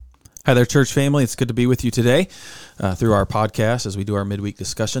Hi there, church family. It's good to be with you today through our podcast as we do our midweek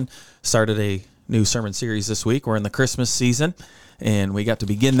discussion. Started a new sermon series this week. We're in the Christmas season, and we got to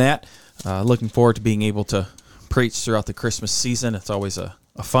begin that. Looking forward to being able to preach throughout the Christmas season. It's always a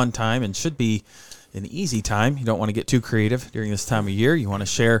fun time and should be an easy time. You don't want to get too creative during this time of year. You want to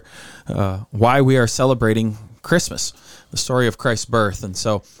share why we are celebrating Christmas, the story of Christ's birth. And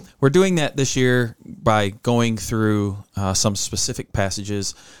so we're doing that this year by going through some specific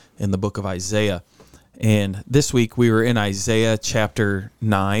passages in the book of Isaiah. And this week we were in Isaiah chapter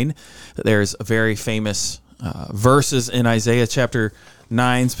 9. There's a very famous verses in Isaiah chapter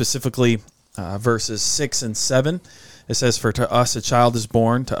 9, specifically verses 6 and 7. It says, "For to us a child is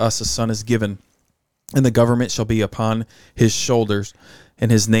born, to us a son is given, and the government shall be upon his shoulders,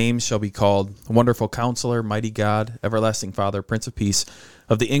 and his name shall be called Wonderful Counselor, Mighty God, Everlasting Father, Prince of Peace.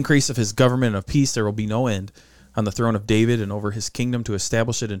 Of the increase of his government and of peace there will be no end, on the throne of David and over his kingdom, to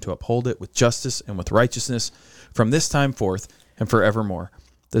establish it and to uphold it with justice and with righteousness from this time forth and forevermore.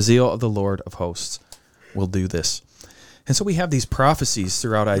 The zeal of the Lord of hosts will do this." And so we have these prophecies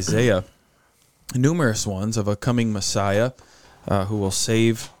throughout Isaiah, numerous ones of a coming Messiah who will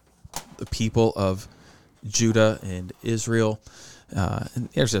save the people of Judah and Israel. And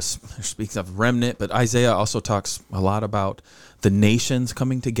there's speaks of remnant, but Isaiah also talks a lot about the nations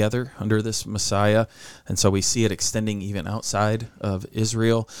coming together under this Messiah, and so we see it extending even outside of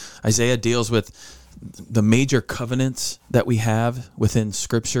Israel. Isaiah deals with the major covenants that we have within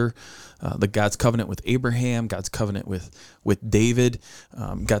Scripture, the God's covenant with Abraham, God's covenant with David,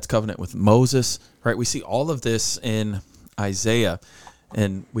 God's covenant with Moses. Right? We see all of this in Isaiah,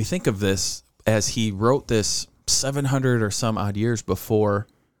 and we think of this as he wrote this 700 or some odd years before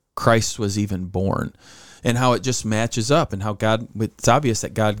Christ was even born, and how it just matches up, and how it's obvious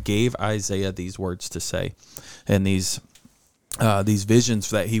that God gave Isaiah these words to say, and these visions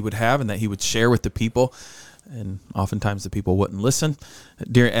that he would have and that he would share with the people. And oftentimes the people wouldn't listen.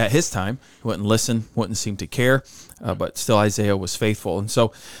 At his time, wouldn't listen, wouldn't seem to care, but still Isaiah was faithful. And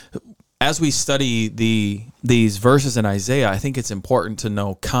so as we study these verses in Isaiah, I think it's important to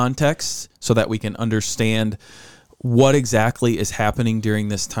know context so that we can understand what exactly is happening during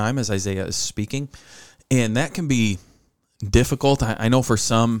this time as Isaiah is speaking. And that can be difficult. I know for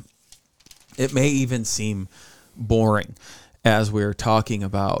some, it may even seem boring as we're talking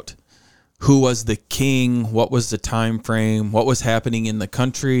about who was the king, what was the time frame, what was happening in the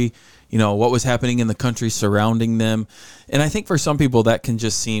country, what was happening in the country surrounding them. And I think for some people that can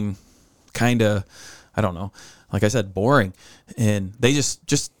just seem kind of, I don't know, like I said, boring. And they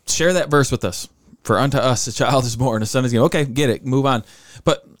just share that verse with us. "For unto us a child is born, a son is given." Okay, get it, move on.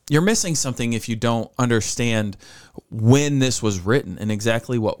 But you're missing something if you don't understand when this was written and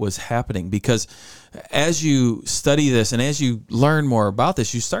exactly what was happening. Because as you study this and as you learn more about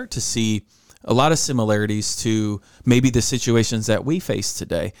this, you start to see a lot of similarities to maybe the situations that we face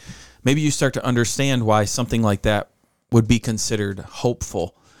today. Maybe you start to understand why something like that would be considered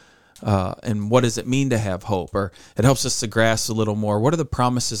hopeful. And what does it mean to have hope? Or it helps us to grasp a little more, what do the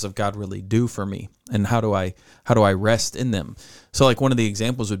promises of God really do for me? And how do I rest in them? So like one of the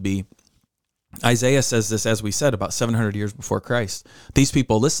examples would be, Isaiah says this, as we said, about 700 years before Christ. These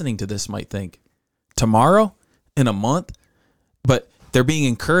people listening to this might think, tomorrow, in a month? But they're being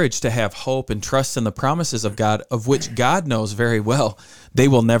encouraged to have hope and trust in the promises of God, of which God knows very well they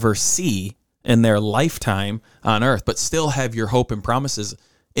will never see in their lifetime on earth, but still have your hope and promises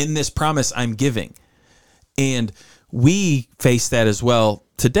in this promise I'm giving. And we face that as well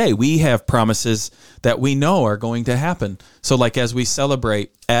today. We have promises that we know are going to happen. So like as we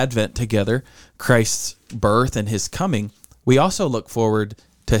celebrate Advent together, Christ's birth and his coming, we also look forward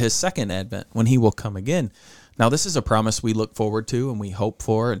to his second advent when he will come again. Now, this is a promise we look forward to and we hope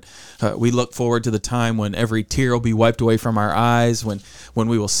for, and we look forward to the time when every tear will be wiped away from our eyes, when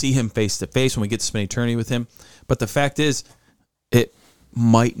we will see him face to face, when we get to spend eternity with him. But the fact is, it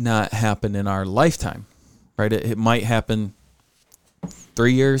might not happen in our lifetime, right? It might happen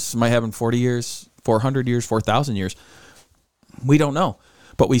 3 years, it might happen 40 years, 400 years, 4,000 years. We don't know,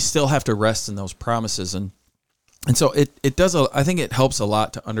 but we still have to rest in those promises. And so it does, I think it helps a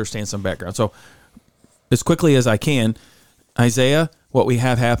lot to understand some background. So as quickly as I can, Isaiah, what we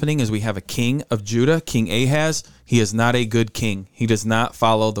have happening is we have a king of Judah, King Ahaz. He is not a good king. He does not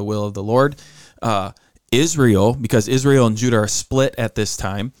follow the will of the Lord. Israel, because Israel and Judah are split at this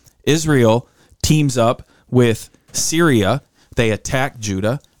time, Israel teams up with Syria. They attack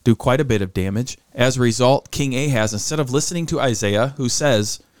Judah, do quite a bit of damage. As a result, King Ahaz, instead of listening to Isaiah, who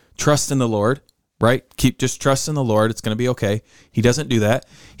says, trust in the Lord, right? Just trust in the Lord. It's going to be okay. He doesn't do that.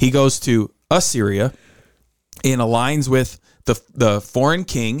 He goes to Assyria and aligns with the foreign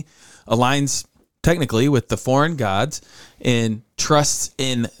king aligns technically with the foreign gods and trusts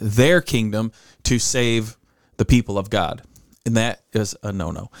in their kingdom to save the people of God. And that is a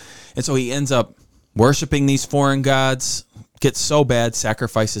no-no. And so he ends up worshiping these foreign gods, gets so bad,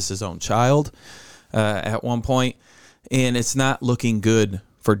 sacrifices his own child at one point, and it's not looking good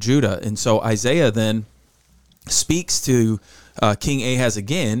for Judah. And so Isaiah then speaks to King Ahaz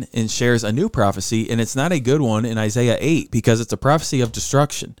again and shares a new prophecy, and it's not a good one in Isaiah 8 because it's a prophecy of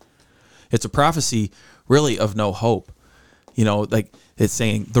destruction. It's a prophecy really of no hope. You know, like it's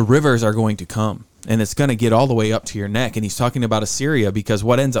saying the rivers are going to come and it's going to get all the way up to your neck. And he's talking about Assyria because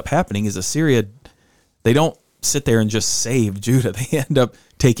what ends up happening is Assyria, they don't sit there and just save Judah. They end up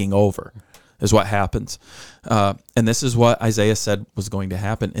taking over is what happens. And this is what Isaiah said was going to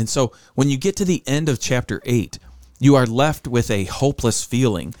happen. And so when you get to the end of chapter 8, you are left with a hopeless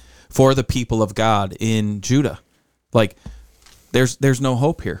feeling for the people of God in Judah. Like, there's no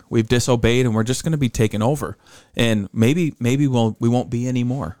hope here. We've disobeyed and we're just going to be taken over. And maybe we won't be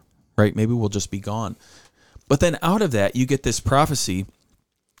anymore, right? Maybe we'll just be gone. But then out of that, you get this prophecy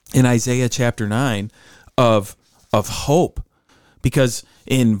in Isaiah chapter 9 of hope. Because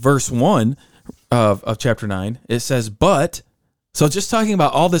in verse 1 of chapter 9, it says, but, so just talking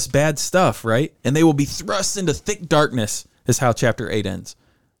about all this bad stuff, right? And they will be thrust into thick darkness is how chapter 8 ends.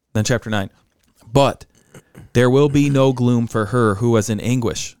 Then chapter 9, but there will be no gloom for her who was in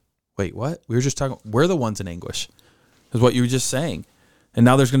anguish. Wait, what? We were just talking, we're the ones in anguish, is what you were just saying. And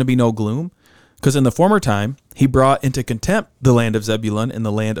now there's going to be no gloom? Because in the former time, he brought into contempt the land of Zebulun and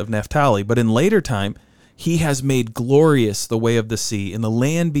the land of Naphtali. But in later time, he has made glorious the way of the sea in the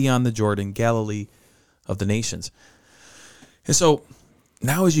land beyond the Jordan, Galilee of the nations. And so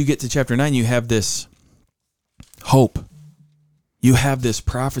now as you get to chapter 9, you have this hope. You have this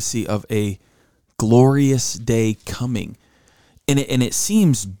prophecy of a glorious day coming. And it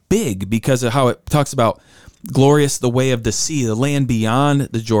seems big because of how it talks about glorious the way of the sea, the land beyond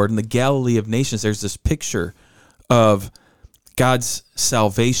the Jordan, the Galilee of nations. There's this picture of God's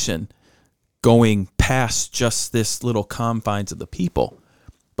salvation going past just this little confines of the people,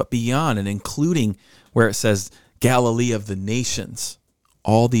 but beyond and including where it says Galilee of the nations,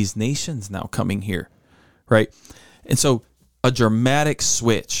 all these nations now coming here, right? And so a dramatic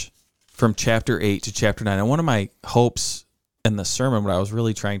switch from chapter 8 to chapter 9. And one of my hopes in the sermon, what I was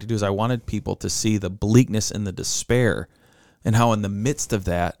really trying to do is I wanted people to see the bleakness and the despair and how in the midst of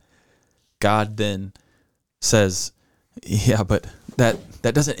that, God then says, yeah, but that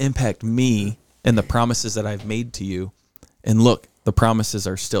doesn't impact me and the promises that I've made to you. And look, the promises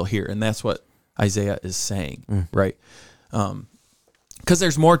are still here. And that's what Isaiah is saying, right? Because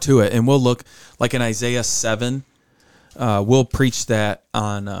there's more to it. And we'll look like in Isaiah 7, we'll preach that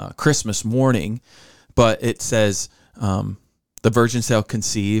on Christmas morning, but it says, the virgin shall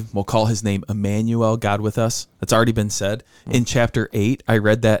conceive, we'll call his name Emmanuel, God with us. That's already been said. In chapter 8, I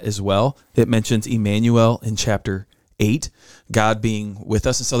read that as well. It mentions Emmanuel in chapter 8, God being with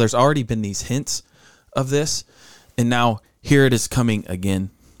us. And so there's already been these hints of this. And now here it is coming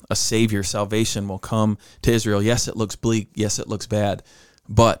again. A Savior, salvation will come to Israel. Yes, it looks bleak. Yes, it looks bad.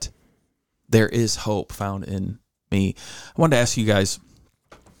 But there is hope found in me. I wanted to ask you guys,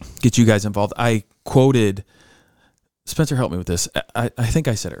 get you guys involved. I quoted, Spencer, help me with this. I think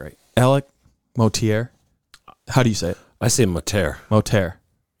I said it right. Alec Motyer. How do you say it? I say Motyer. Motyer.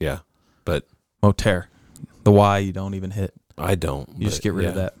 Yeah, but Motyer. The Y you don't even hit. I don't. You just get rid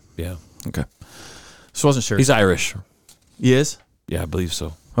of that. Yeah. Okay. Just wasn't sure. He's Irish. He is? Yeah, I believe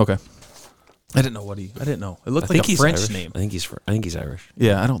so. Okay. I didn't know. It looked like a French name. I think he's Irish.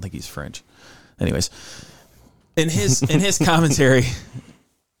 Yeah, I don't think he's French. Anyways, in his commentary,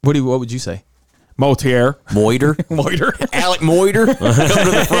 what would you say? Motyer. Moiter. Alec Moiter. Come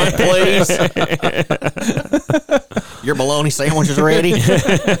to the front, please. Your bologna sandwich is ready.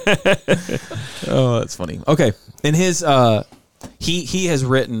 Oh, that's funny. Okay. In his, he has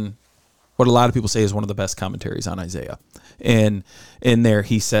written what a lot of people say is one of the best commentaries on Isaiah. And in there,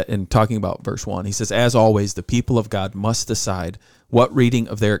 he said, in talking about verse 1, he says, as always, the people of God must decide what reading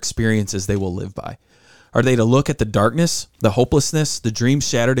of their experiences they will live by. Are they to look at the darkness, the hopelessness, the dreams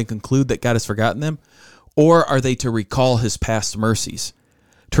shattered and conclude that God has forgotten them? Or are they to recall his past mercies,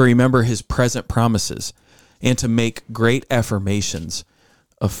 to remember his present promises, and to make great affirmations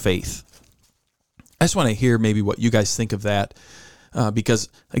of faith? I just want to hear maybe what you guys think of that, because,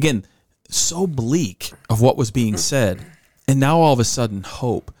 again, so bleak of what was being said, and now all of a sudden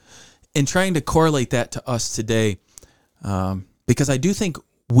hope. And trying to correlate that to us today, because I do think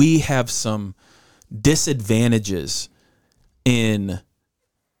we have some disadvantages in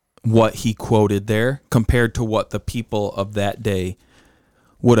what he quoted there compared to what the people of that day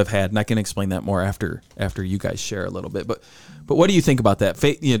would have had, and I can explain that more after you guys share a little bit. But what do you think about that?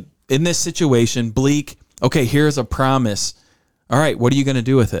 Faith, in this situation, bleak. Okay, here's a promise. All right, what are you going to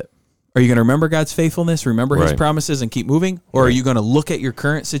do with it? Are you going to remember God's faithfulness, remember His promises, and keep moving, or are you going to look at your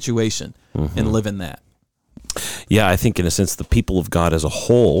current situation and live in that? Yeah, I think in a sense the people of God as a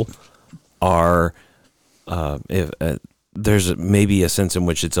whole are. There's maybe a sense in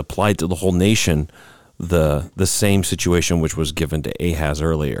which it's applied to the whole nation. The same situation which was given to Ahaz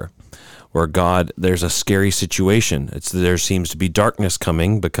earlier, where there's a scary situation. There seems to be darkness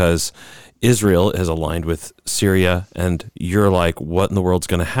coming because Israel is aligned with Syria, and you're like, what in the world's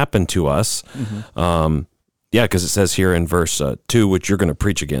going to happen to us? Because it says here in verse 2, which you're going to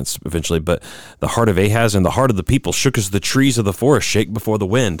preach against eventually, but the heart of Ahaz and the heart of the people shook as the trees of the forest shake before the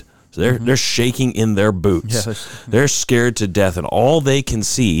wind. So they're shaking in their boots. Yes. They're scared to death, and all they can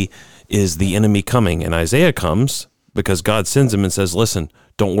see is the enemy coming. And Isaiah comes because God sends him and says, listen,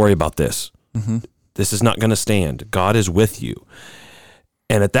 don't worry about this. This is not going to stand. God is with you.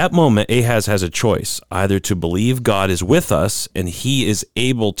 And at that moment, Ahaz has a choice, either to believe God is with us and he is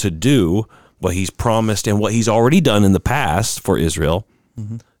able to do what he's promised and what he's already done in the past for Israel,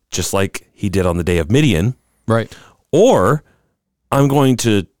 just like he did on the day of Midian. Right. Or I'm going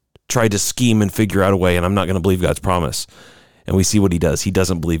to try to scheme and figure out a way, and I'm not going to believe God's promise. And we see what he does. He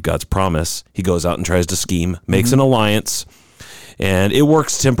doesn't believe God's promise. He goes out and tries to scheme, makes an alliance, and it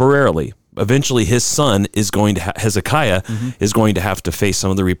works temporarily. Eventually, his son is going to Hezekiah is going to have to face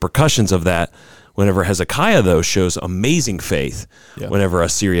some of the repercussions of that. Whenever Hezekiah, though, shows amazing faith whenever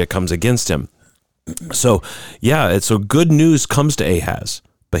Assyria comes against him. So, so good news comes to Ahaz,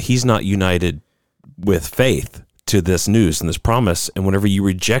 but he's not united with faith to this news and this promise. And whenever you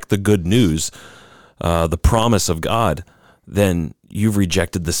reject the good news, the promise of God, then you've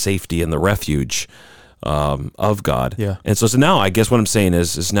rejected the safety and the refuge of God. Yeah. And so now I guess what I'm saying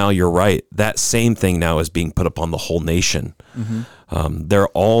is now you're right. That same thing now is being put upon the whole nation. They're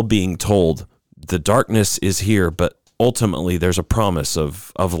all being told the darkness is here, but ultimately there's a promise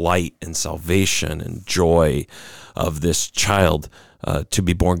of light and salvation and joy of this child to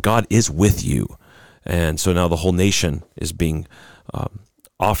be born. God is with you. And so now the whole nation is being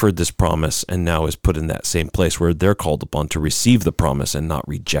offered this promise and now is put in that same place where they're called upon to receive the promise and not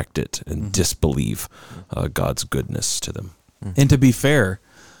reject it and disbelieve God's goodness to them. And to be fair,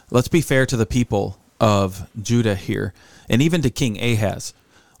 let's be fair to the people of Judah here, and even to King Ahaz.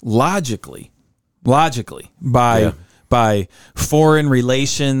 Logically, by foreign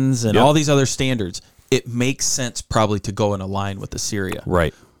relations and all these other standards, it makes sense probably to go and align with Assyria.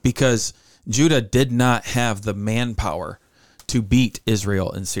 Right. Because Judah did not have the manpower to beat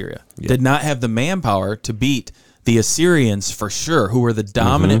Israel and Syria. Did not have the manpower to beat the Assyrians for sure, who were the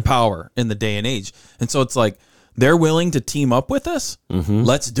dominant power in the day and age. And so it's like, they're willing to team up with us?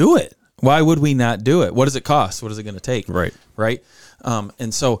 Let's do it. Why would we not do it? What does it cost? What is it going to take? Right.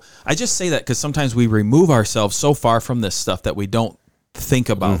 And so I just say that because sometimes we remove ourselves so far from this stuff that we don't think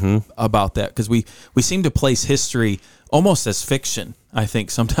about that, because we seem to place history almost as fiction, I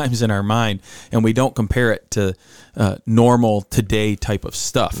think, sometimes in our mind, and we don't compare it to normal today type of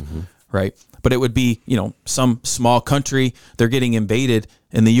stuff, right? But it would be, some small country, they're getting invaded,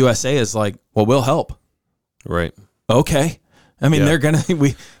 and the USA is like, well, we'll help. Right. Okay. I mean, they're going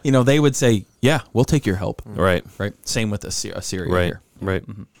to, they would say, yeah, we'll take your help. Right. Same with Assyria here. Right.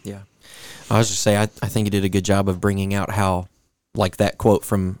 Yeah. I was just say, I think he did a good job of bringing out how, like that quote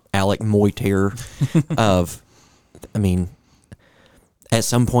from Alec Moiter at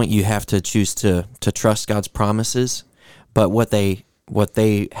some point you have to choose to trust God's promises, but what they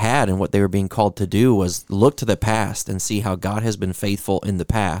had and what they were being called to do was look to the past and see how God has been faithful in the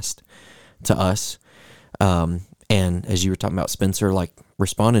past to us. And as you were talking about, Spencer, like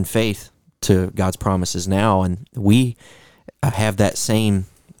respond in faith to God's promises now. And we have that same,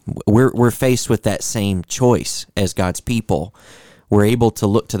 we're faced with that same choice as God's people. We're able to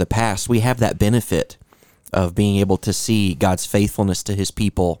look to the past. We have that benefit of being able to see God's faithfulness to his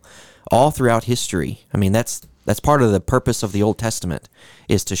people all throughout history. I mean, that's part of the purpose of the Old Testament,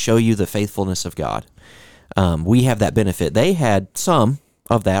 is to show you the faithfulness of God. We have that benefit. They had some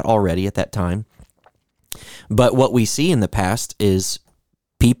of that already at that time. But what we see in the past is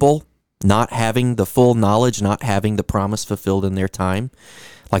people not having the full knowledge, not having the promise fulfilled in their time.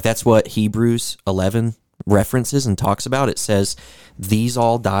 Like that's what Hebrews 11 references and talks about. It says, these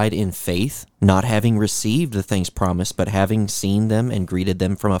all died in faith, not having received the things promised, but having seen them and greeted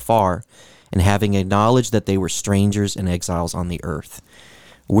them from afar, and having acknowledged that they were strangers and exiles on the earth.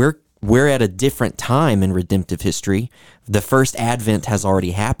 We're at a different time in redemptive history. The first advent has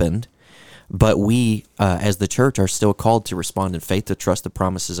already happened, But we, as the church, are still called to respond in faith, to trust the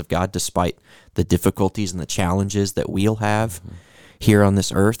promises of God despite the difficulties and the challenges that we'll have here on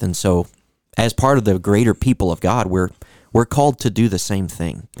this earth. And so, as part of the greater people of God, we're called to do the same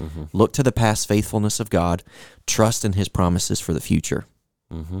thing. Look to the past faithfulness of God, trust in His promises for the future.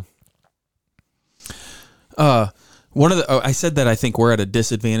 I said that I think we're at a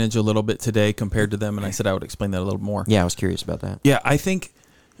disadvantage a little bit today compared to them, and I said I would explain that a little more. Yeah, I was curious about that. Yeah, I think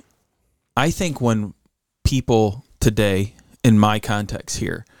when people today, in my context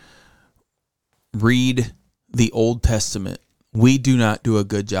here, read the Old Testament, we do not do a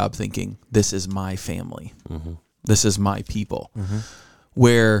good job thinking, this is my family. This is my people.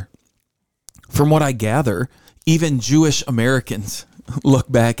 Where, from what I gather, even Jewish Americans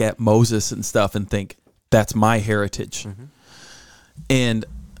look back at Moses and stuff and think, that's my heritage. And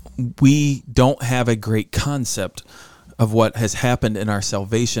we don't have a great concept of what has happened in our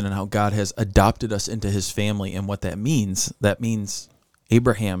salvation and how God has adopted us into His family and what that means. That means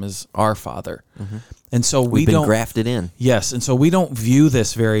Abraham is our father. And so We've been grafted in. Yes, and so we don't view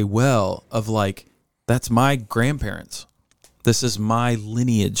this very well of like, that's my grandparents. This is my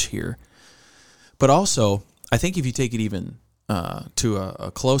lineage here. But also, I think if you take it even to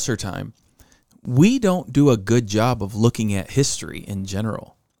a closer time, we don't do a good job of looking at history in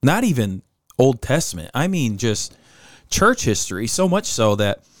general. Not even Old Testament. I mean, just church history, so much so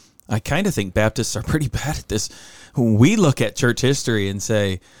that I kind of think Baptists are pretty bad at this. We look at church history and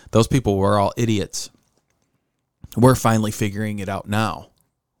say, those people were all idiots. We're finally figuring it out now.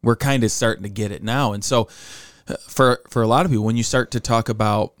 We're kind of starting to get it now. And so for a lot of people, when you start to talk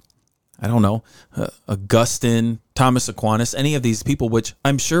about, I don't know, Augustine, Thomas Aquinas, any of these people, which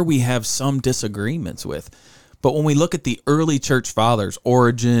I'm sure we have some disagreements with. But when we look at the early church fathers,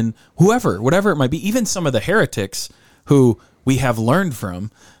 Origen, whatever it might be, even some of the heretics who we have learned from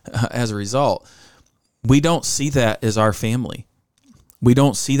as a result, we don't see that as our family. We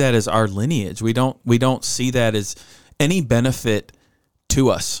don't see that as our lineage. We don't see that as any benefit to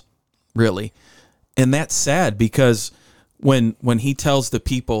us, really. And that's sad because when he tells the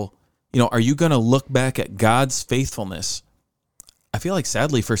people, are you going to look back at God's faithfulness? I feel like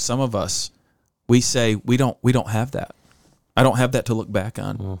sadly for some of us, we say we don't have that. I don't have that to look back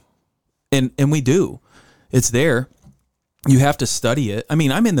on. And we do. It's there. You have to study it. I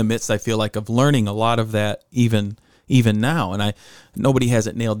mean, I'm in the midst, I feel like, of learning a lot of that even now, and nobody has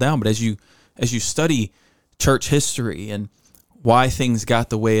it nailed down. But as you study church history and why things got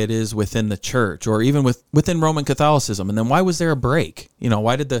the way it is within the church, or even within Roman Catholicism, and then why was there a break?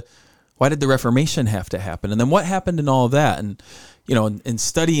 Why did the Reformation have to happen, and then what happened in all of that? And in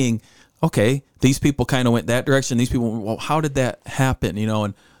studying, okay, these people kind of went that direction. These people, well, how did that happen?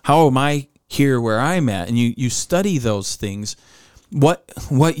 And how am I here where I'm at? And you study those things.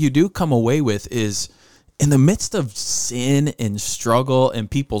 What you do come away with is, in the midst of sin and struggle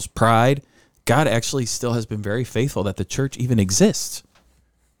and people's pride, God actually still has been very faithful that the church even exists.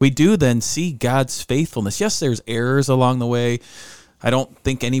 We do then see God's faithfulness. Yes, there's errors along the way. I don't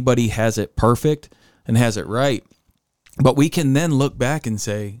think anybody has it perfect and has it right. But we can then look back and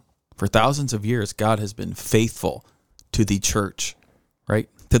say, for thousands of years, God has been faithful to the church, right?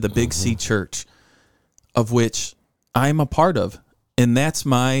 To the Big C church, of which I'm a part of. And that's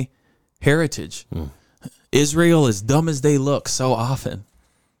my heritage. Israel, as dumb as they look so often,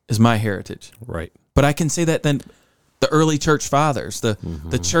 is my heritage. Right. But I can say that then the early church fathers,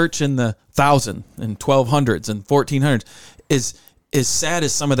 the church in the 1000 and 1200s and 1400s, is as sad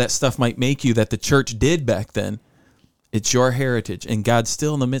as some of that stuff might make you that the church did back then, it's your heritage. And God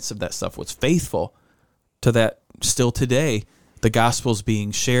still in the midst of that stuff was faithful to that. Still today, the gospel's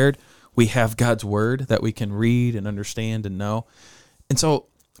being shared. We have God's word that we can read and understand and know. And so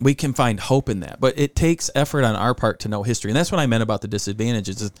we can find hope in that. But it takes effort on our part to know history. And that's what I meant about the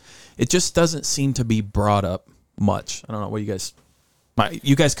disadvantages. It just doesn't seem to be brought up much. I don't know what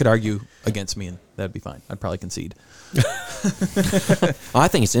you guys could argue against me, and that'd be fine. I'd probably concede. I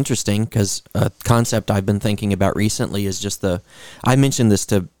think it's interesting because a concept I've been thinking about recently is just I mentioned this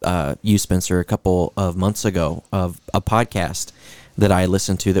to you, Spencer, a couple of months ago, of a podcast that I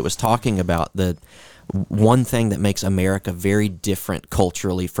listened to that was talking about the one thing that makes America very different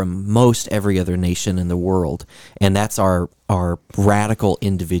culturally from most every other nation in the world, and that's our radical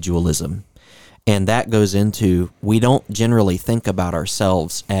individualism. And that goes into, we don't generally think about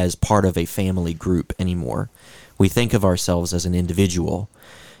ourselves as part of a family group anymore. We think of ourselves as an individual.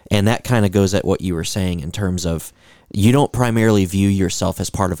 And that kind of goes at what you were saying in terms of, you don't primarily view yourself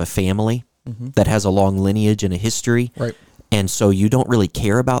as part of a family that has a long lineage and a history. Right. And so you don't really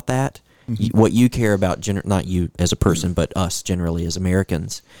care about that. What you care about, not you as a person, but us generally as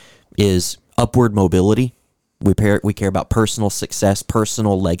Americans, is upward mobility. We care about personal success,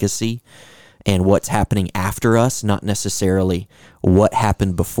 personal legacy, and what's happening after us, not necessarily what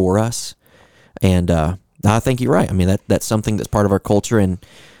happened before us. And I think you're right. I mean, that's something that's part of our culture, and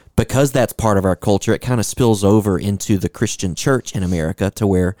because that's part of our culture, it kind of spills over into the Christian church in America, to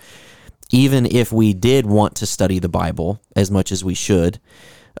where even if we did want to study the Bible as much as we should,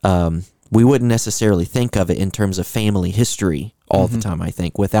 we wouldn't necessarily think of it in terms of family history all the time, I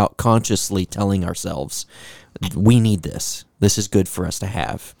think, without consciously telling ourselves, we need this. This is good for us to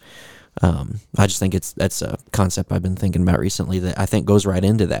have. I just think that's a concept I've been thinking about recently that I think goes right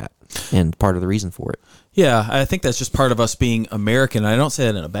into that, and part of the reason for it. Yeah, I think that's just part of us being American. I don't say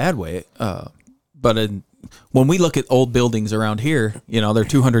that in a bad way, but when we look at old buildings around here, they're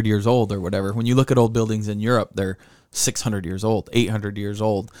 200 years old or whatever. When you look at old buildings in Europe, they're 600 years old, 800 years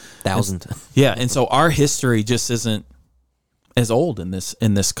old. 1,000. Yeah, and so our history just isn't as old in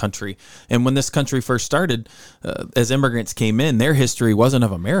this country. And when this country first started, as immigrants came in, their history wasn't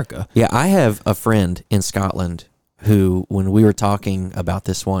of America. Yeah, I have a friend in Scotland who, when we were talking about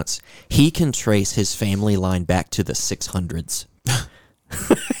this once, he can trace his family line back to the 600s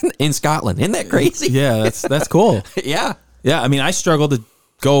in Scotland. Isn't that crazy? Yeah, that's cool. Yeah. Yeah, I mean, I struggle to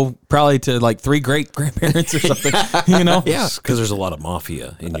go probably to like 3 great-grandparents or something, Yeah. Because there's a lot of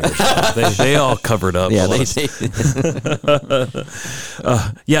mafia in yours. they all covered up. Yeah,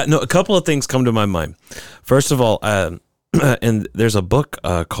 A couple of things come to my mind. First of all, and there's a book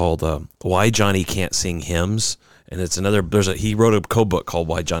called Why Johnny Can't Sing Hymns. And it's he wrote a co-book called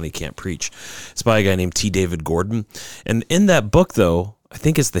Why Johnny Can't Preach. It's by a guy named T. David Gordon. And in that book, though, I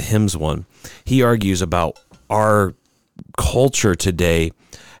think it's the hymns one, he argues about our culture today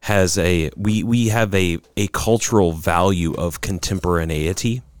has we have a cultural value of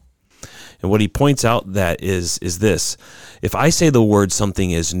contemporaneity. And what he points out that is this: if I say the word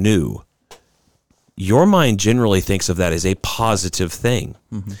something is new, your mind generally thinks of that as a positive thing.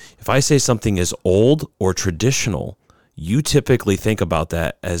 Mm-hmm. If I say something is old or traditional, you typically think about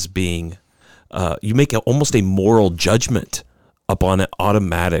that as being, you make almost a moral judgment upon it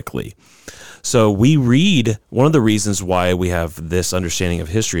automatically. So we read, one of the reasons why we have this understanding of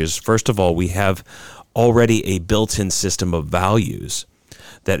history is, first of all, we have already a built-in system of values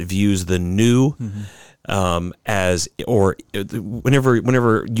that views the new as, or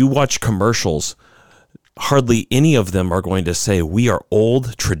whenever you watch commercials, hardly any of them are going to say, we are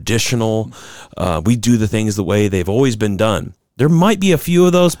old, traditional, we do the things the way they've always been done. There might be a few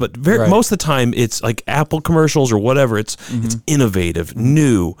of those, but most of the time it's like Apple commercials or whatever. It's innovative,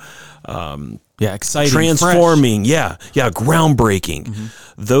 new, exciting, transforming, groundbreaking.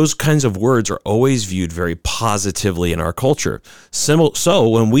 Those kinds of words are always viewed very positively in our culture. So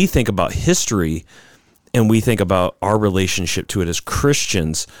when we think about history and we think about our relationship to it as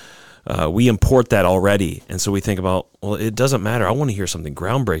Christians, we import that already. And so we think about, well, it doesn't matter. I want to hear something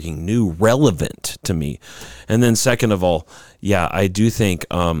groundbreaking, new, relevant to me. And then second of all, I do think,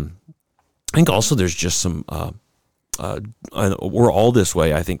 I think also there's just some, we're all this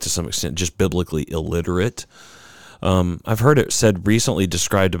way, I think, to some extent, just biblically illiterate. I've heard it said recently,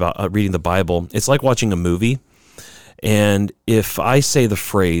 described about reading the Bible. It's like watching a movie. And if I say the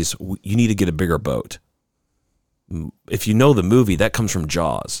phrase, you need to get a bigger boat, if you know the movie, that comes from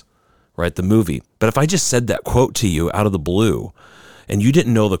Jaws. Right, the movie. But if I just said that quote to you out of the blue and you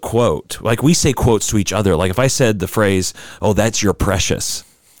didn't know the quote, like we say quotes to each other, like if I said the phrase, oh, that's your precious.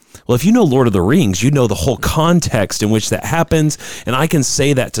 Well, if you know Lord of the Rings, you know the whole context in which that happens, and I can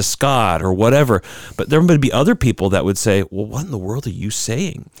say that to Scott or whatever, but there would be other people that would say, well, what in the world are you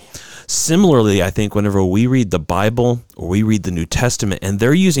saying? Similarly, I think whenever we read the Bible or we read the New Testament and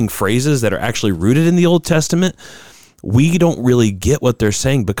they're using phrases that are actually rooted in the Old Testament, we don't really get what they're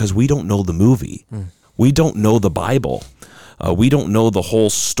saying because we don't know the movie. We don't know the Bible. We don't know the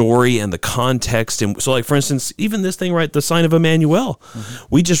whole story and the context. And so, like, for instance, even this thing, right, the sign of Emmanuel,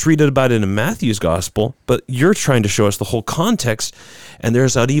 we just read about it in Matthew's gospel, but you're trying to show us the whole context. And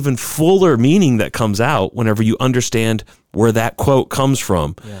there's an even fuller meaning that comes out whenever you understand where that quote comes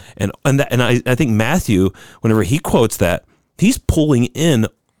from. Yeah. And I think Matthew, whenever he quotes that, he's pulling in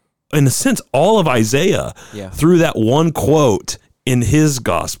a sense, all of Isaiah through that one quote in his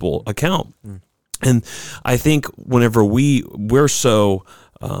gospel account. And I think whenever we're so,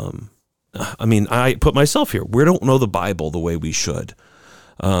 I put myself here, we don't know the Bible the way we should.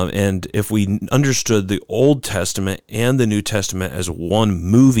 And if we understood the Old Testament and the New Testament as one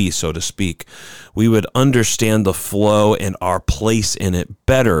movie, so to speak, we would understand the flow and our place in it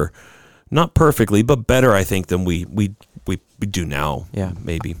better. Not perfectly, but better, I think, than we do now,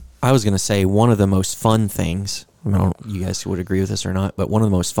 maybe. I was going to say one of the most fun things I don't know if you guys would agree with this or not, but one of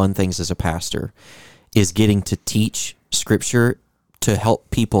the most fun things as a pastor is getting to teach Scripture to help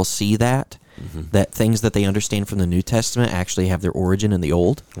people see that things that they understand from the New Testament actually have their origin in the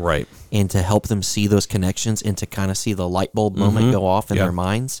Old. Right. And to help them see those connections and to kind of see the light bulb moment go off in their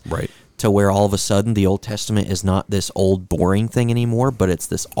minds. Right. To where all of a sudden the Old Testament is not this old boring thing anymore, but it's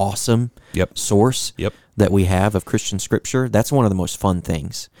this awesome source that we have of Christian Scripture. That's one of the most fun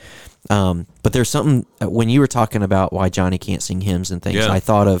things. But there's something, when you were talking about why Johnny can't sing hymns and things, I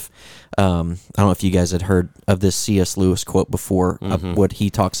thought of, I don't know if you guys had heard of this C.S. Lewis quote before, what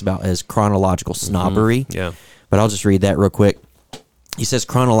he talks about as chronological snobbery. Yeah. But I'll just read that real quick. He says,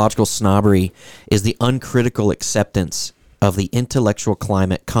 chronological snobbery is the uncritical acceptance of the intellectual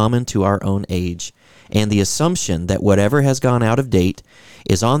climate common to our own age, and the assumption that whatever has gone out of date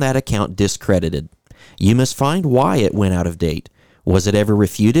is on that account discredited. You must find why it went out of date. Was it ever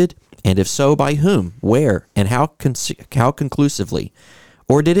refuted? And if so, by whom, where, and how conclusively?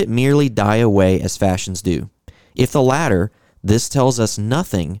 Or did it merely die away as fashions do? If the latter, this tells us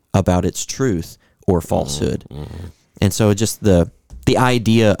nothing about its truth or falsehood. And so just the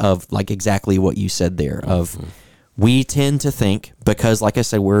idea of like exactly what you said there of we tend to think, because like I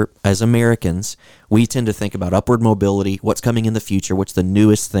said, we're as Americans, we tend to think about upward mobility, what's coming in the future, what's the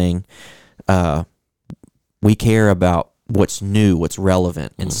newest thing. We care about what's new, what's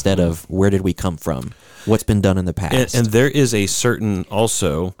relevant, instead of where did we come from, what's been done in the past. And there is a certain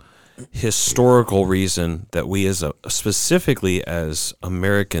also historical reason that we specifically as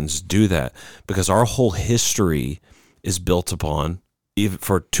Americans do that, because our whole history is built upon, even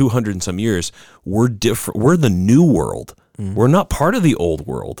for 200 and some years, we're different. We're the new world. We're not part of the old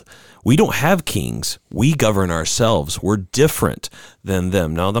world. We don't have kings. We govern ourselves. We're different than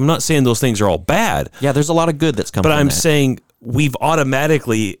them. Now, I'm not saying those things are all bad. Yeah, there's a lot of good that's come from that. But I'm saying we've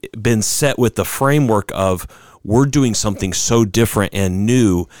automatically been set with the framework of we're doing something so different and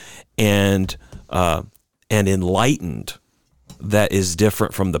new and enlightened that is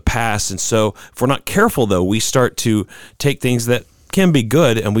different from the past. And so if we're not careful, though, we start to take things that can be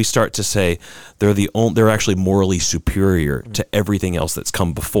good, and we start to say they're actually morally superior to everything else that's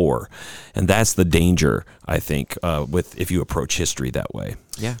come before, and that's the danger, I think, with if you approach history that way.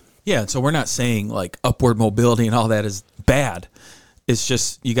 Yeah. So we're not saying like upward mobility and all that is bad. It's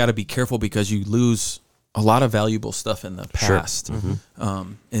just you got to be careful because you lose a lot of valuable stuff in the past,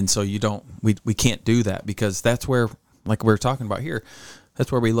 and so we can't do that, because that's where, like we were talking about here,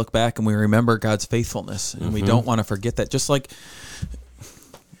 that's where we look back and we remember God's faithfulness, and we don't want to forget that. Just like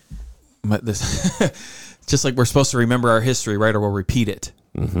just like we're supposed to remember our history, right, or we'll repeat it.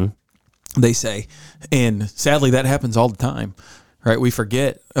 They say, and sadly that happens all the time, right? We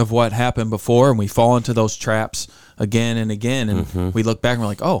forget of what happened before, and we fall into those traps again and again, and we look back and we're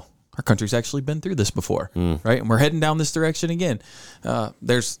like, oh, our country's actually been through this before, right? And we're heading down this direction again.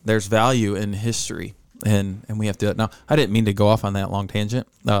 There's value in history. And we have to. Now, I didn't mean to go off on that long tangent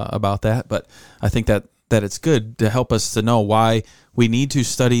about that, but I think that it's good to help us to know why we need to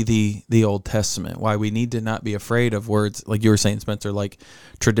study the Old Testament, why we need to not be afraid of words like you were saying, Spencer, like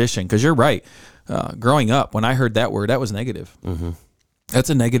tradition. Because you're right. Growing up, when I heard that word, that was negative.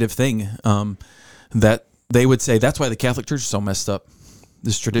 That's a negative thing. That they would say that's why the Catholic Church is so messed up.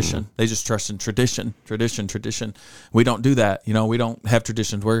 This tradition, they just trust in tradition. We don't do that. We don't have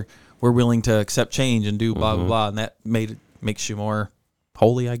traditions. We're willing to accept change and do blah, blah, blah. And that makes you more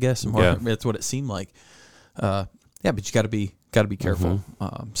holy, I guess. That's what it seemed like. But you got to be careful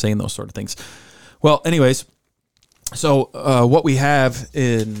saying those sort of things. Well, anyways, so what we have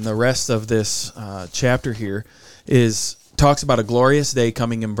in the rest of this chapter here talks about a glorious day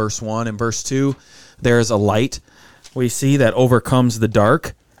coming in verse 1. In verse 2, there is a light we see that overcomes the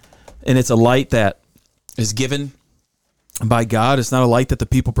dark, and it's a light that is given by God. It's not a light that the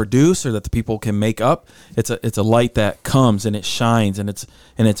people produce or that the people can make up. It's a light that comes and it shines and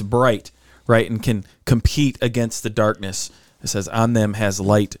it's bright, right, and can compete against the darkness. It says, on them has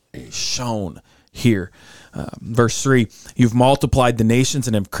light shone here. Verse 3, you've multiplied the nations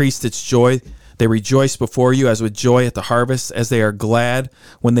and increased its joy. They rejoice before you as with joy at the harvest, as they are glad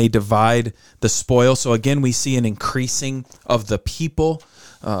when they divide the spoil. So again, we see an increasing of the people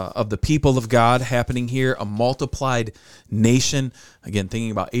of God happening here, a multiplied nation. Again,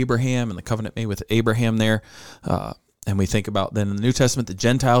 thinking about Abraham and the covenant made with Abraham there. And we think about then in the New Testament, the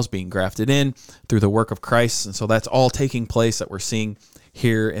Gentiles being grafted in through the work of Christ. And so that's all taking place that we're seeing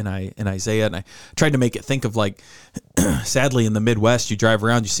here in Isaiah. And I tried to make it think of like, sadly in the Midwest, you drive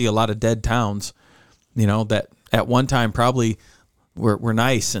around, you see a lot of dead towns, that at one time probably were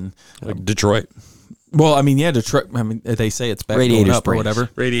nice. And like Detroit. Well, I mean, yeah, Detroit. I mean, they say it's back Radiator going up springs. or whatever.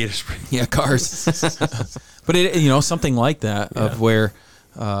 Radiator spring. Yeah, cars. But something like that of where.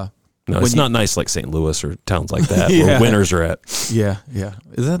 No, it's not nice like St. Louis or towns like that Yeah. where winters are at. Yeah.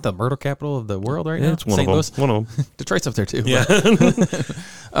 Isn't that the myrtle capital of the world right now? It's one St. of Louis? them. One of them. Detroit's up there too. Yeah.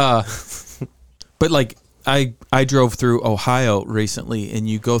 But like I drove through Ohio recently, and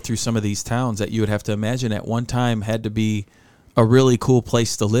you go through some of these towns that you would have to imagine at one time had to be a really cool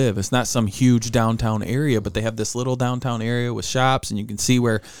place to live. It's not some huge downtown area, but they have this little downtown area with shops, and you can see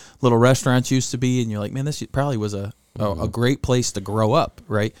where little restaurants used to be, and you're like, man, this probably was a great place to grow up,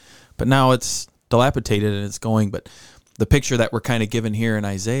 right? But now it's dilapidated and it's going. But the picture that we're kind of given here in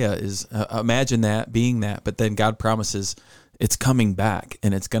Isaiah is imagine that being that, but then God promises it's coming back,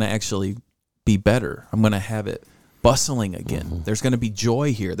 and it's going to actually be better. I'm going to have it bustling again. There's going to be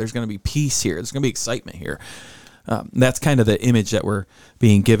joy here. There's going to be peace here. There's going to be excitement here. That's kind of the image that we're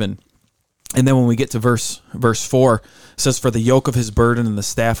being given. And then when we get to verse 4, it says, "For the yoke of his burden and the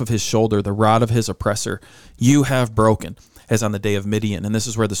staff of his shoulder, the rod of his oppressor, you have broken, as on the day of Midian." And this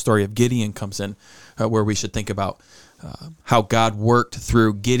is where the story of Gideon comes in, where we should think about how God worked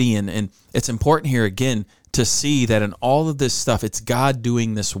through Gideon. And it's important here again to see that in all of this stuff, it's God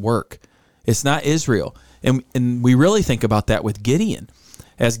doing this work. It's not Israel. And we really think about that with Gideon.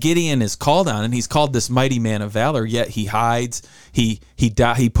 As Gideon is called on, and he's called this mighty man of valor, yet he hides. He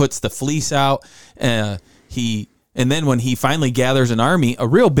puts the fleece out. And then when he finally gathers an army, a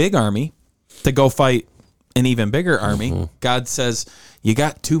real big army, to go fight an even bigger army, God says, "You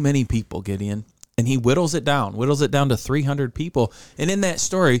got too many people, Gideon." And he whittles it down to 300 people. And in that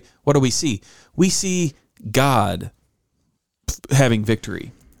story, what do we see? We see God having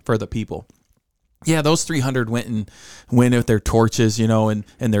victory for the people. Yeah, those 300 went with their torches, and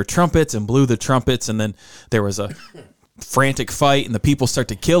their trumpets, and blew the trumpets, and then there was a frantic fight, and the people start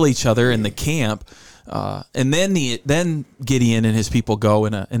to kill each other in the camp. And then Gideon and his people go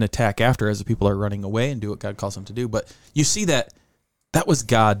and attack after, as the people are running away, and do what God calls them to do. But you see that was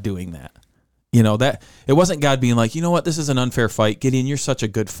God doing that. That it wasn't God being like, you know what, this is an unfair fight. Gideon, you're such a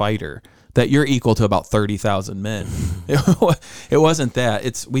good fighter that you're equal to about 30,000 men. It wasn't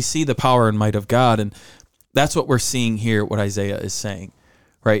that. We see the power and might of God, and that's what we're seeing here, what Isaiah is saying,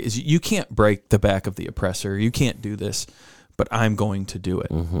 right? Is you can't break the back of the oppressor. You can't do this, but I'm going to do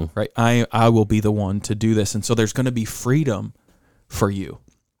it, right? I will be the one to do this. And so there's going to be freedom for you.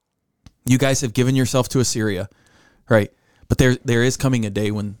 You guys have given yourself to Assyria, right? But there is coming a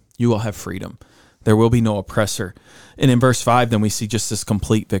day when you will have freedom. There will be no oppressor. And in verse 5, then we see just this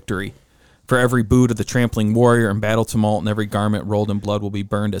complete victory. "For every boot of the trampling warrior and battle tumult and every garment rolled in blood will be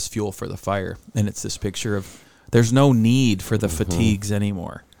burned as fuel for the fire." And it's this picture of there's no need for the fatigues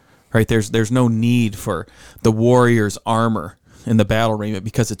anymore, right? There's no need for the warrior's armor in the battle raiment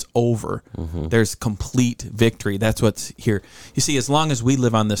because it's over. There's complete victory. That's what's here. You see, as long as we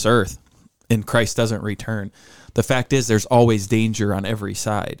live on this earth and Christ doesn't return, the fact is there's always danger on every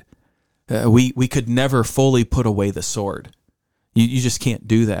side. We could never fully put away the sword. You just can't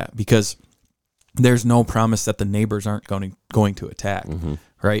do that because there's no promise that the neighbors aren't going to attack,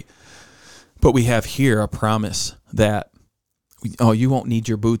 right? But we have here a promise that, you won't need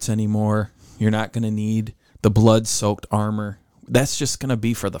your boots anymore. You're not going to need the blood-soaked armor. That's just going to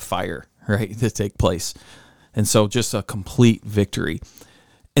be for the fire, right, to take place. And so just a complete victory.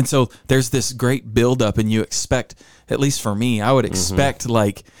 And so there's this great buildup, and you expect, at least for me, I would expect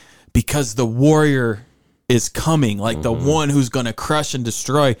because the warrior is coming, like the one who's going to crush and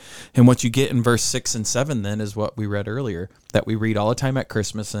destroy. And what you get in verse 6 and 7 then is what we read earlier, that we read all the time at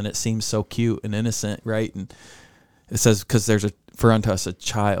Christmas, and it seems so cute and innocent, right? And it says, because for unto us a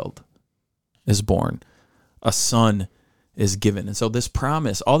child is born, a son is given. And so this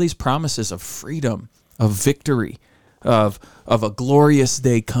promise, all these promises of freedom, of victory, of a glorious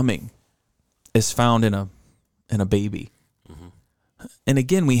day coming is found in a baby. And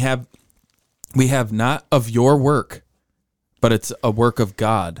again, we have not of your work, but it's a work of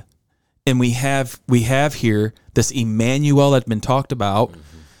God. And we have here this Emmanuel that's been talked about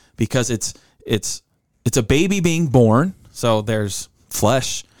because it's a baby being born. So there's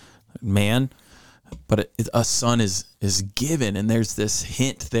flesh, man, but a son is given, and there's this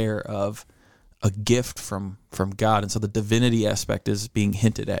hint there of a gift from God. And so the divinity aspect is being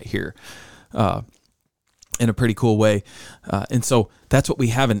hinted at here in a pretty cool way. And so that's what we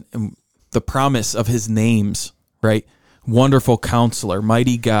have in the promise of his names, right? Wonderful Counselor,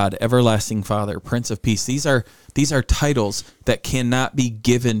 Mighty God, Everlasting Father, Prince of Peace. These are titles that cannot be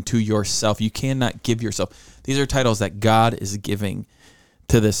given to yourself. You cannot give yourself. These are titles that God is giving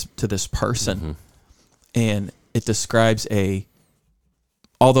to this person. And it describes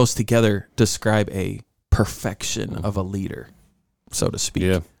all those together describe a perfection of a leader, so to speak.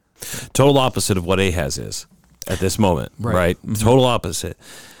 Yeah. Total opposite of what Ahaz is at this moment, right? Total opposite.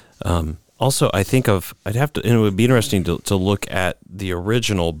 Also, I think I'd have to, and it would be interesting to look at the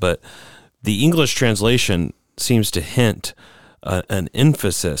original, but the English translation seems to hint an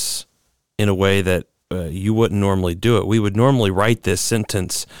emphasis in a way that you wouldn't normally do it. We would normally write this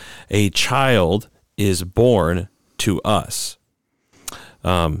sentence, a child is born to us.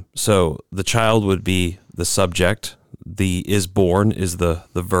 So the child would be the subject, the is born is the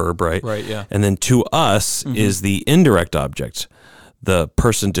verb, right? Right, yeah. And then to us is the indirect object, the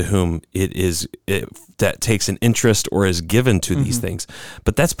person to whom that takes an interest or is given to these things.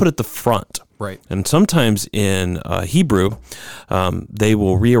 But that's put at the front. Right. And sometimes in Hebrew, they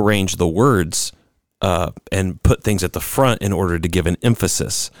will rearrange the words and put things at the front in order to give an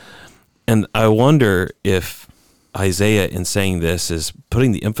emphasis. And I wonder if Isaiah, in saying this, is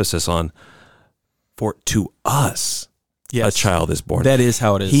putting the emphasis on, for to us, Yes. a child is born. That is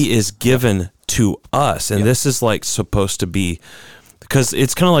how it is. He is given to us. And this is like supposed to be, because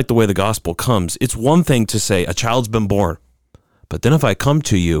it's kind of like the way the gospel comes. It's one thing to say, a child's been born. But then if I come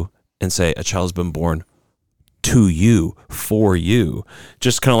to you and say, a child's been born to you, for you,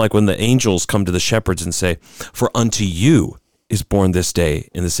 just kind of like when the angels come to the shepherds and say, for unto you is born this day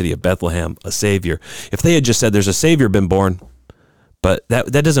in the city of Bethlehem a Savior. If they had just said, there's a Savior been born, but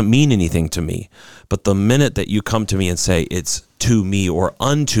that doesn't mean anything to me. But the minute that you come to me and say it's to me or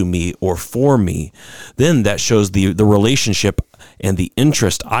unto me or for me, then that shows the relationship and the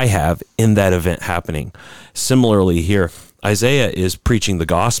interest I have in that event happening. Similarly here, Isaiah is preaching the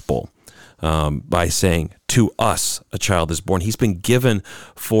gospel by saying, to us a child is born. He's been given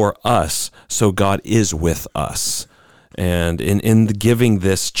for us, so God is with us. And in giving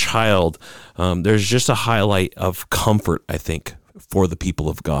this child, there's just a highlight of comfort, I think, for the people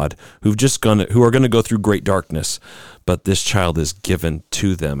of God who are going to go through great darkness, but this child is given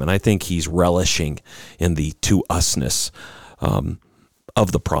to them. And I think he's relishing in the to usness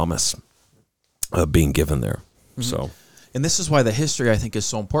of the promise being given there. So, and this is why the history, I think, is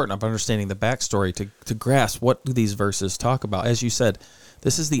so important of understanding the backstory to grasp what do these verses talk about. As you said,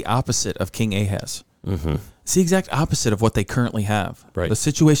 this is the opposite of King Ahaz. It's the exact opposite of what they currently have, Right. the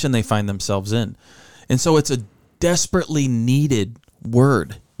situation they find themselves in. And so it's a desperately needed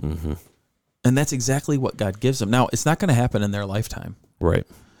word. And that's exactly what God gives them. Now, it's not going to happen in their lifetime, right.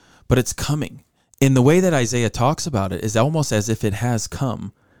 but it's coming. In the way that Isaiah talks about it is almost as if it has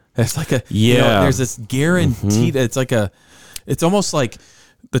come. It's like there's this guaranteed, it's almost like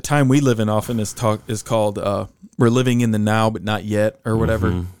the time we live in often is called, we're living in the now, but not yet, or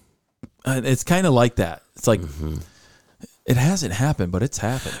whatever. It's kind of like that. It's like, it hasn't happened, but it's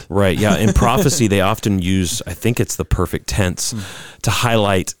happened. Right, yeah. In prophecy, they often use, I think it's the perfect tense, to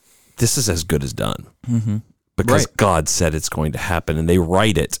highlight this is as good as done. Because Right. God said it's going to happen, and they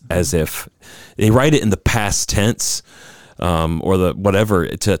write it as if, they write it in the past tense, or the whatever,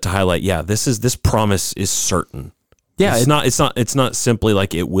 to highlight, this promise is certain. Yeah, It's not simply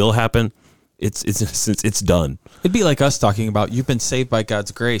like it will happen. It's done. It'd be like us talking about you've been saved by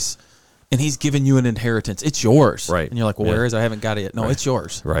God's grace, and He's given you an inheritance. It's yours, Right. And you're like, well, Yeah. where is it? I haven't got it yet. No, it's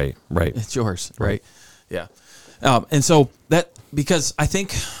yours. Right. It's yours, right? Yeah. And so because I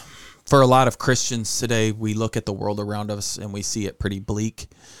think for a lot of Christians today, we look at the world around us and we see it pretty bleak,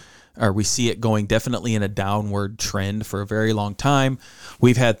 or we see it going definitely in a downward trend for a very long time.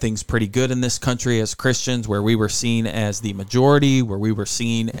 We've had things pretty good in this country as Christians, where we were seen as the majority, where we were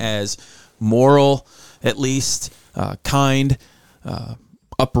seen as moral, at least, kind,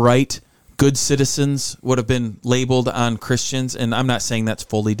 upright, good citizens would have been labeled on Christians. And I'm not saying that's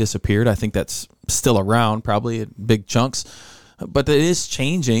fully disappeared. I think that's still around, probably in big chunks. But it is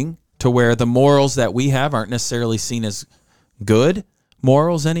changing to where the morals that we have aren't necessarily seen as good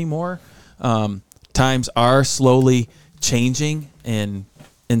morals anymore. Times are slowly changing. And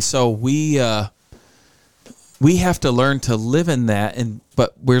so we have to learn to live in that.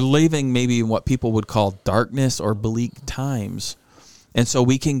 But we're living maybe in what people would call darkness or bleak times. And so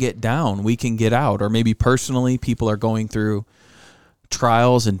we can get down, we can get out, or maybe personally people are going through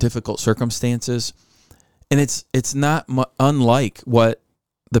trials and difficult circumstances. And it's not unlike what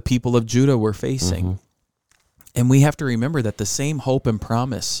the people of Judah were facing. And we have to remember that the same hope and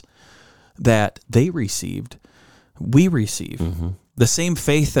promise that they received, we receive. The same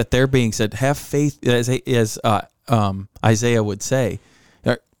faith that they're being said, have faith, as Isaiah would say.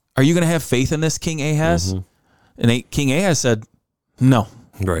 Are you going to have faith in this, King Ahaz? And King Ahaz said, no.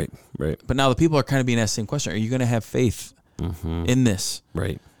 Right. But now the people are kind of being asked the same question. Are you going to have faith in this?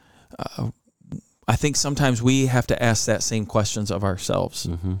 Right. I think sometimes we have to ask that same questions of ourselves.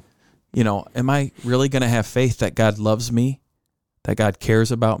 am I really going to have faith that God loves me, that God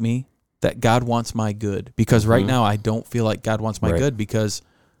cares about me, that God wants my good? Because right now I don't feel like God wants my good because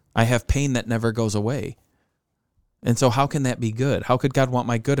I have pain that never goes away. And so how can that be good? How could God want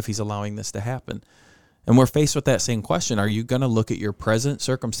my good if he's allowing this to happen? And we're faced with that same question. Are you going to look at your present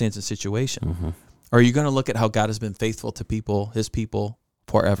circumstance and situation? Or are you going to look at how God has been faithful to his people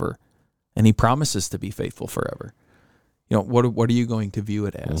forever? And he promises to be faithful forever. What are you going to view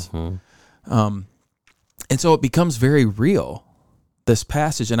it as? And so it becomes very real, this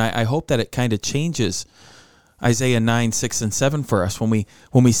passage. And I hope that it kind of changes Isaiah 9, 6, and 7 for us when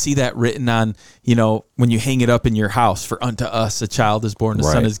we see that written on, when you hang it up in your house, for unto us a child is born, a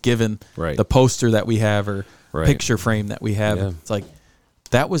son is given, the poster that we have or picture frame that we have. It's like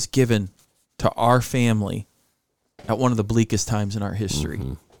that was given to our family at one of the bleakest times in our history.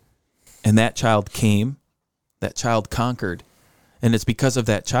 And that child came, that child conquered. And it's because of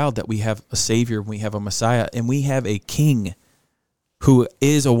that child that we have a Savior, we have a Messiah, and we have a King who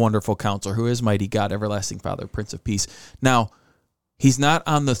is a wonderful counselor, who is mighty God, everlasting Father, Prince of Peace. Now, he's not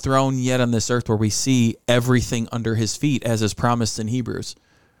on the throne yet on this earth where we see everything under his feet, as is promised in Hebrews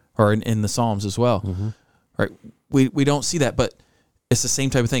or in the Psalms as well. Right? We don't see that, but it's the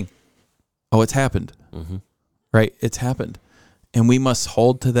same type of thing. Oh, it's happened. Right? It's happened. And we must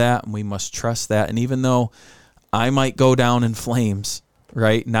hold to that, and we must trust that. And even though I might go down in flames,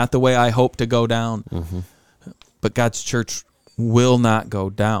 right? Not the way I hope to go down, but God's church will not go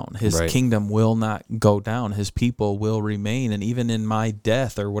down. His kingdom will not go down. His people will remain. And even in my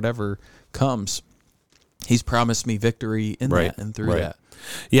death or whatever comes, he's promised me victory in that and through that.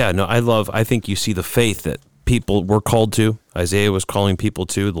 Yeah, no, I think you see the faith that people were called to. Isaiah was calling people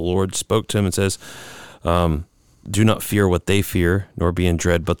to. The Lord spoke to him and says, do not fear what they fear, nor be in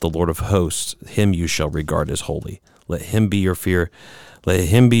dread, but the Lord of hosts, him you shall regard as holy. Let him be your fear. Let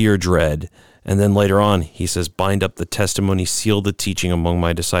him be your dread. And then later on, he says, bind up the testimony, seal the teaching among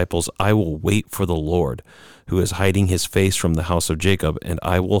my disciples. I will wait for the Lord, who is hiding his face from the house of Jacob, and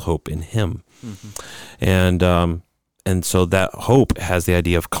I will hope in him. And so that hope has the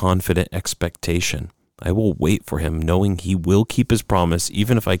idea of confident expectation. I will wait for him, knowing he will keep his promise,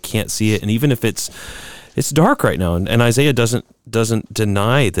 even if I can't see it, and even if it's dark right now. And Isaiah doesn't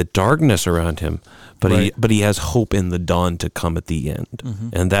deny the darkness around him, but he has hope in the dawn to come at the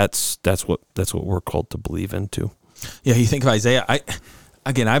end. And that's what we're called to believe into. Yeah, you think of Isaiah.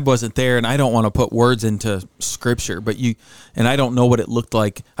 I wasn't there, and I don't want to put words into Scripture, but I don't know what it looked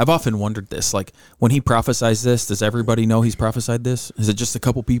like. I've often wondered this, like when he prophesies this, does everybody know he's prophesied this? Is it just a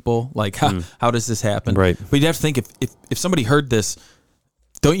couple people? Like how does this happen? Right. But you'd have to think if somebody heard this,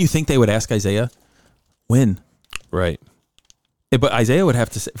 don't you think they would ask Isaiah when? Right. But Isaiah would have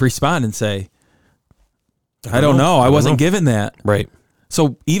to respond and say, I don't know. I wasn't given that. Right.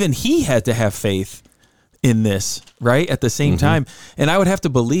 So even he had to have faith in this, right? At the same time. And I would have to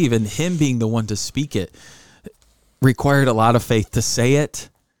believe in him being the one to speak it required a lot of faith to say it,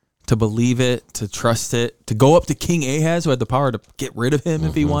 to believe it, to trust it, to go up to King Ahaz, who had the power to get rid of him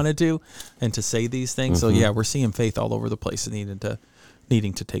if he wanted to, and to say these things. So yeah, we're seeing faith all over the place needing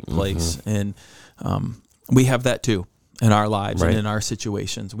to take place. And we have that too in our lives and in our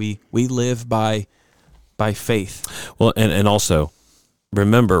situations. We live by faith. Well, and also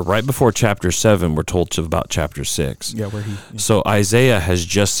remember, right before chapter 7, we're told about chapter 6. Yeah, So Isaiah has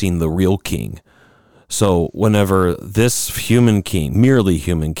just seen the real king. So whenever this merely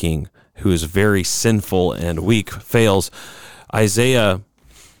human king, who is very sinful and weak, fails, Isaiah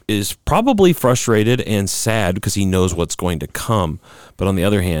is probably frustrated and sad because he knows what's going to come. But on the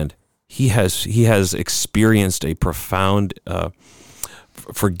other hand, he has experienced a profound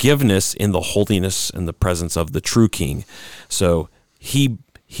forgiveness in the holiness and the presence of the true king. So he's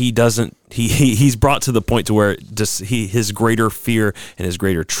brought to the point to where his greater fear and his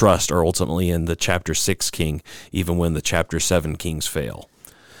greater trust are ultimately in the chapter 6 king, even when the chapter 7 kings fail.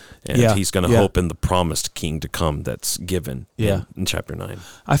 And he's going to hope in the promised king to come that's given in chapter 9.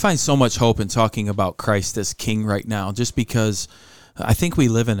 I find so much hope in talking about Christ as king right now, just because I think we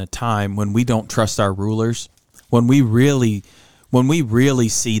live in a time when we don't trust our rulers, when we really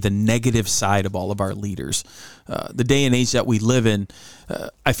see the negative side of all of our leaders. The day and age that we live in,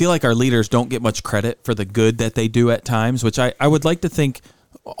 I feel like our leaders don't get much credit for the good that they do at times, which I would like to think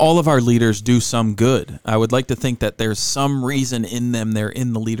all of our leaders do some good. I would like to think that there's some reason in them they're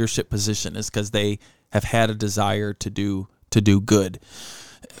in the leadership position is because they have had a desire to do good.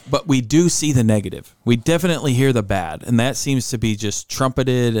 But we do see the negative. We definitely hear the bad, and that seems to be just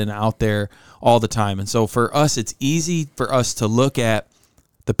trumpeted and out there all the time. And so for us, it's easy for us to look at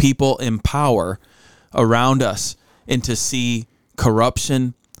the people in power around us and to see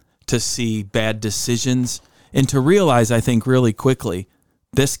corruption, to see bad decisions, and to realize, I think, really quickly,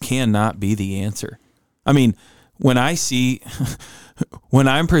 this cannot be the answer. I mean, when I'm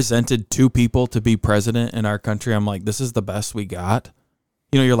presented two people to be president in our country, I'm like, this is the best we got.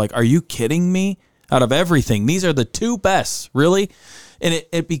 You're like, are you kidding me? Out of everything, these are the two best, really? And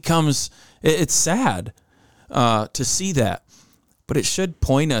it becomes, it's sad to see that. But it should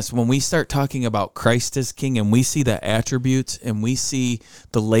point us, when we start talking about Christ as King and we see the attributes and we see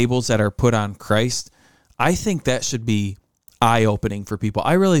the labels that are put on Christ, I think that should be eye-opening for people.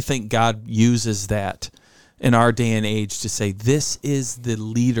 I really think God uses that in our day and age to say, this is the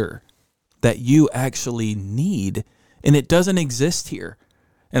leader that you actually need, and it doesn't exist here.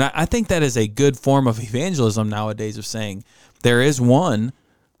 And I think that is a good form of evangelism nowadays, of saying there is one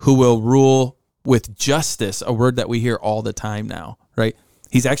who will rule with justice, a word that we hear all the time now, right?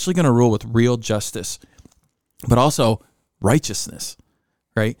 He's actually going to rule with real justice, but also righteousness,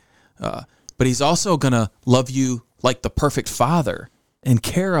 right? But he's also going to love you like the perfect father and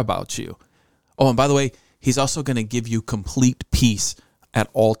care about you. Oh, and by the way, he's also going to give you complete peace at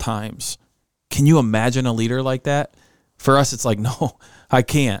all times. Can you imagine a leader like that? For us, it's like, no, I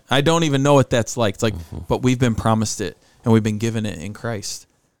can't. I don't even know what that's like. It's like, but we've been promised it, and we've been given it in Christ.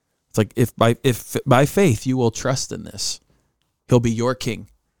 It's like, if by faith you will trust in this, he'll be your king,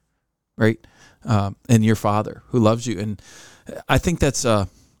 right? And your father who loves you. And I think that's a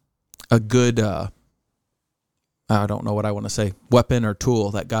good, I don't know what I want to say, weapon or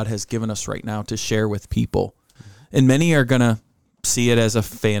tool that God has given us right now to share with people. And many are going to see it as a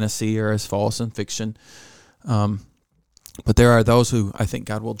fantasy or as false and fiction. But there are those who I think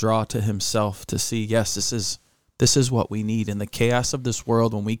God will draw to himself to see, yes, this is what we need in the chaos of this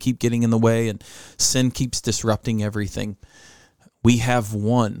world. When we keep getting in the way and sin keeps disrupting everything, we have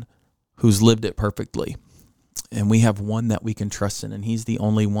one who's lived it perfectly, and we have one that we can trust in, and he's the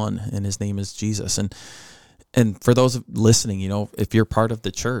only one, and his name is Jesus. And for those listening, if you're part of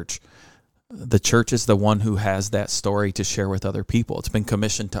the church is the one who has that story to share with other people. It's been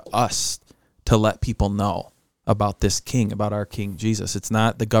commissioned to us to let people know about this King, about our King Jesus. It's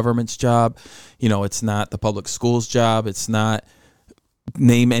not the government's job. It's not the public school's job. It's not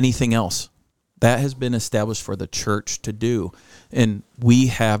name anything else. That has been established for the church to do. And we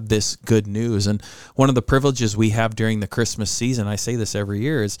have this good news. And one of the privileges we have during the Christmas season, I say this every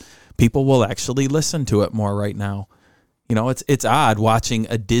year, is people will actually listen to it more right now. It's odd watching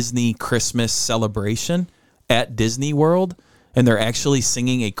a Disney Christmas celebration at Disney World, and they're actually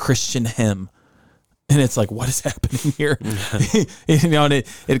singing a Christian hymn. And it's like, what is happening here? And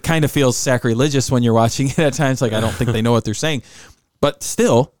it kind of feels sacrilegious when you're watching it at times. Like, I don't think they know what they're saying. But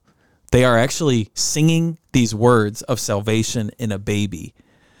still, they are actually singing these words of salvation in a baby.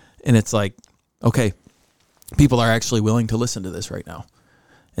 And it's like, okay, people are actually willing to listen to this right now.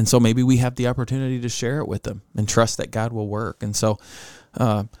 And so maybe we have the opportunity to share it with them and trust that God will work. And so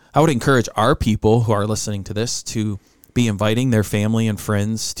I would encourage our people who are listening to this to be inviting their family and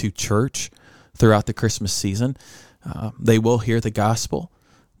friends to church throughout the Christmas season. They will hear the gospel.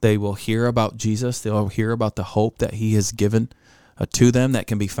 They will hear about Jesus. They'll hear about the hope that he has given to them that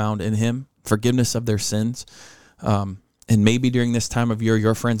can be found in him, forgiveness of their sins. And maybe during this time of year,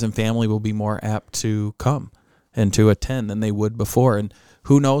 your friends and family will be more apt to come and to attend than they would before. And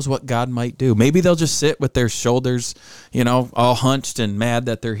who knows what God might do. Maybe they'll just sit with their shoulders, all hunched and mad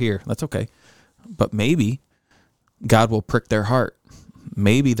that they're here. That's okay. But maybe God will prick their heart.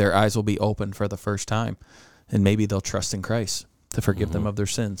 Maybe their eyes will be opened for the first time, and maybe they'll trust in Christ to forgive them of their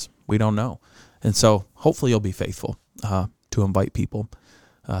sins. We don't know. And so hopefully you'll be faithful to invite people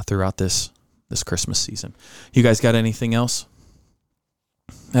throughout this Christmas season. You guys got anything else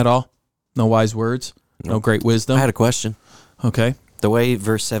at all? No wise words? No great wisdom? I had a question. Okay. The way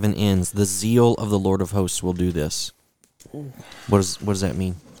verse 7 ends, the zeal of the Lord of hosts will do this. What does that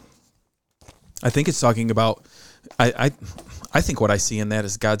mean? I think it's talking about, I think what I see in that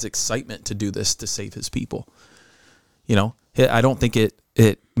is God's excitement to do this to save his people. I don't think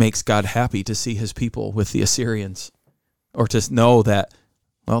it makes God happy to see his people with the Assyrians, or to know that,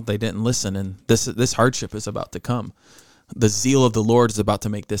 well, they didn't listen and this hardship is about to come. The zeal of the Lord is about to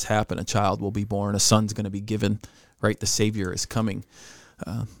make this happen. A child will be born. A son's going to be given, right? The Savior is coming.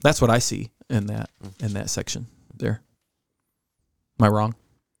 That's what I see in that section there. Am I wrong?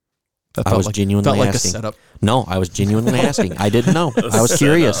 I was genuinely asking. A setup. No, I was genuinely asking. I didn't know. I was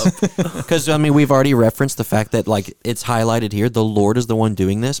curious. Because, we've already referenced the fact that, it's highlighted here. The Lord is the one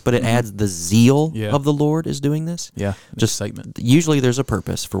doing this, but it adds the zeal of the Lord is doing this. Yeah, just excitement. Usually there's a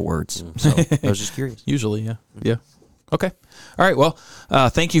purpose for words. So I was just curious. Usually, yeah. Yeah. Okay. All right. Well,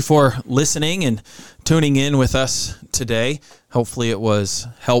 thank you for listening and tuning in with us today. Hopefully it was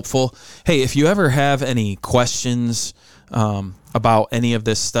helpful. Hey, if you ever have any questions about any of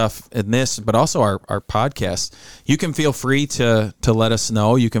this stuff in this, but also our podcast, you can feel free to let us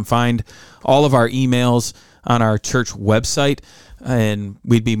know. You can find all of our emails on our church website, and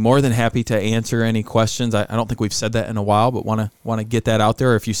we'd be more than happy to answer any questions. I don't think we've said that in a while, but want to get that out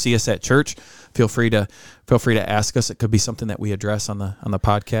there. If you see us at church, feel free to ask us. It could be something that we address on the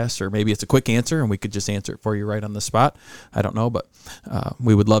podcast, or maybe it's a quick answer and we could just answer it for you right on the spot. I don't know, but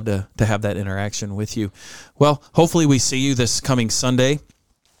we would love to have that interaction with you. Well, hopefully we see you this coming Sunday,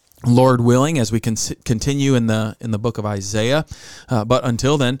 Lord willing, as we continue in the book of Isaiah. But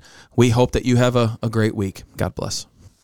until then, we hope that you have a great week. God bless.